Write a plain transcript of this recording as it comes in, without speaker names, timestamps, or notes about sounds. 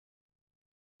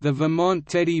The Vermont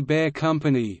Teddy Bear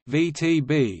Company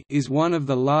 (VTB) is one of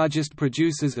the largest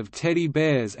producers of teddy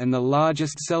bears and the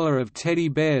largest seller of teddy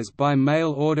bears by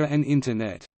mail order and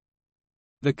Internet.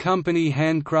 The company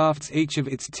handcrafts each of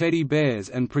its teddy bears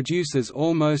and produces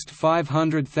almost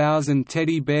 500,000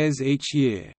 teddy bears each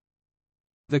year.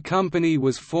 The company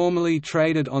was formerly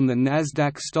traded on the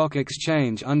Nasdaq Stock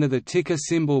Exchange under the ticker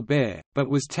symbol BEAR, but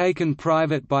was taken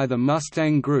private by the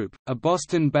Mustang Group, a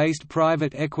Boston-based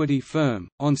private equity firm,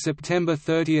 on September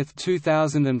 30,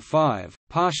 2005,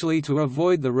 partially to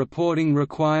avoid the reporting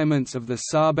requirements of the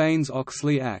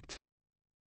Sarbanes-Oxley Act.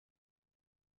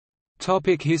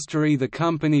 History. The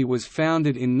company was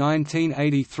founded in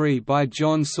 1983 by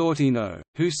John Sortino,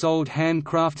 who sold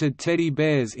handcrafted teddy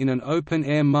bears in an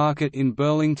open-air market in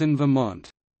Burlington, Vermont.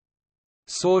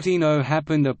 Sortino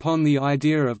happened upon the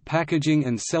idea of packaging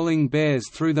and selling bears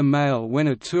through the mail when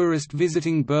a tourist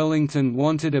visiting Burlington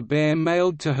wanted a bear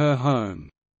mailed to her home.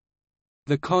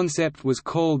 The concept was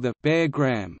called the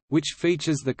Beargram, which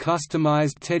features the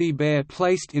customized teddy bear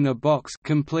placed in a box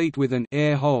complete with an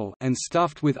air hole and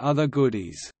stuffed with other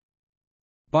goodies.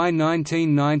 By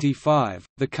 1995,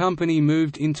 the company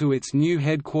moved into its new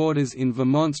headquarters in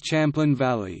Vermont's Champlain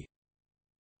Valley.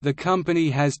 The company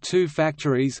has two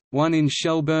factories, one in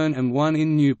Shelburne and one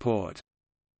in Newport.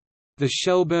 The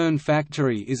Shelburne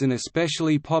factory is an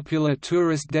especially popular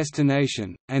tourist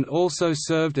destination, and also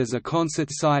served as a concert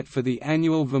site for the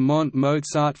annual Vermont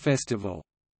Mozart Festival.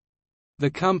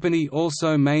 The company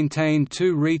also maintained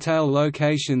two retail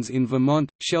locations in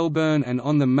Vermont, Shelburne and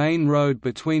on the main road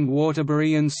between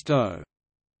Waterbury and Stowe.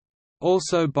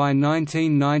 Also by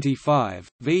 1995,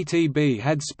 VTB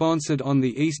had sponsored on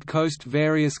the East Coast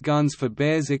various Guns for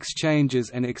Bears exchanges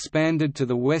and expanded to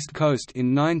the West Coast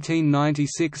in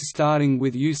 1996, starting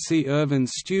with UC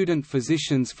Irvine's Student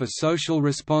Physicians for Social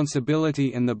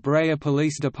Responsibility and the Brea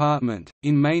Police Department.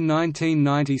 In May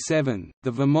 1997, the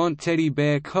Vermont Teddy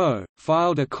Bear Co.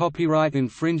 filed a copyright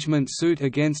infringement suit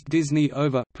against Disney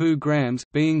over Pooh Grams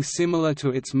being similar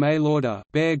to its mail-order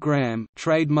Beargram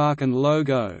trademark and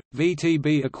logo.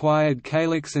 VTB acquired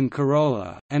Calyx and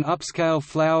Corolla, an upscale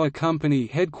flower company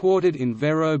headquartered in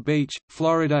Vero Beach,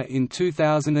 Florida in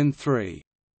 2003.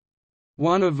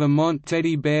 One of Vermont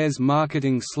Teddy Bear's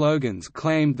marketing slogans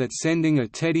claimed that sending a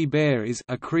teddy bear is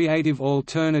a creative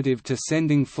alternative to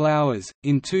sending flowers.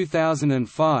 In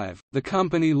 2005, the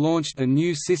company launched a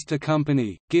new sister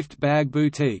company, Gift Bag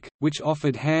Boutique, which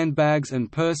offered handbags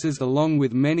and purses along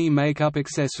with many makeup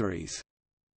accessories.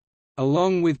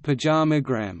 Along with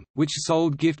Pajamagram, which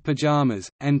sold gift pajamas,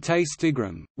 and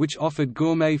Tastigram, which offered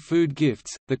gourmet food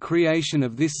gifts, the creation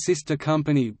of this sister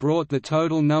company brought the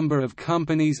total number of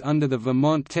companies under the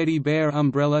Vermont Teddy Bear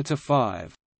umbrella to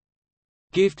 5.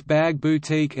 Gift Bag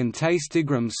Boutique and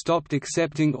Tastigram stopped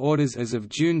accepting orders as of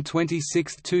June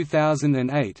 26,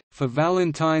 2008. For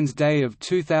Valentine's Day of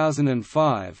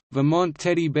 2005, Vermont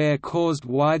Teddy Bear caused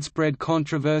widespread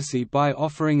controversy by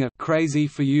offering a "Crazy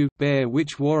for You" bear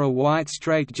which wore a white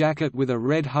straitjacket with a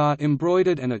red heart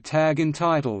embroidered and a tag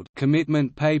entitled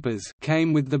 "Commitment Papers"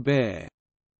 came with the bear.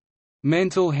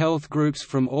 Mental health groups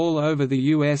from all over the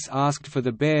U.S. asked for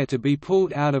the bear to be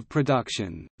pulled out of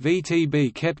production.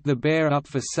 VTB kept the bear up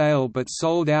for sale but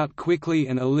sold out quickly,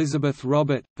 and Elizabeth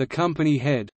Robert, the company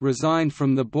head, resigned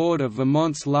from the board of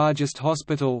Vermont's largest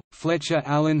hospital, Fletcher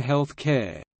Allen Health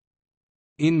Care.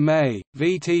 In May,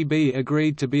 VTB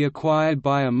agreed to be acquired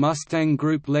by a Mustang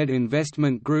Group-led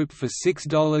investment group for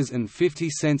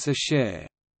 $6.50 a share.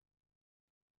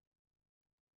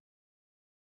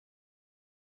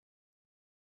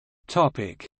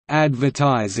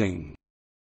 Advertising.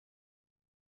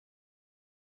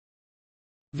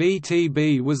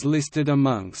 VTB was listed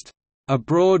amongst a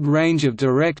broad range of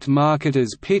direct marketers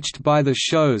pitched by the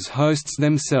show's hosts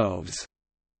themselves,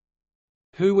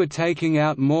 who were taking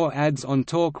out more ads on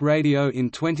talk radio in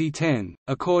 2010,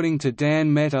 according to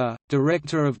Dan Mehta,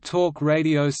 director of talk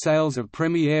radio sales of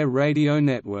Premier Radio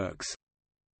Networks.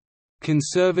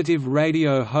 Conservative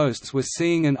radio hosts were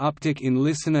seeing an uptick in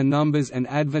listener numbers and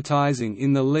advertising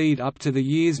in the lead up to the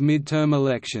year's midterm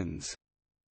elections.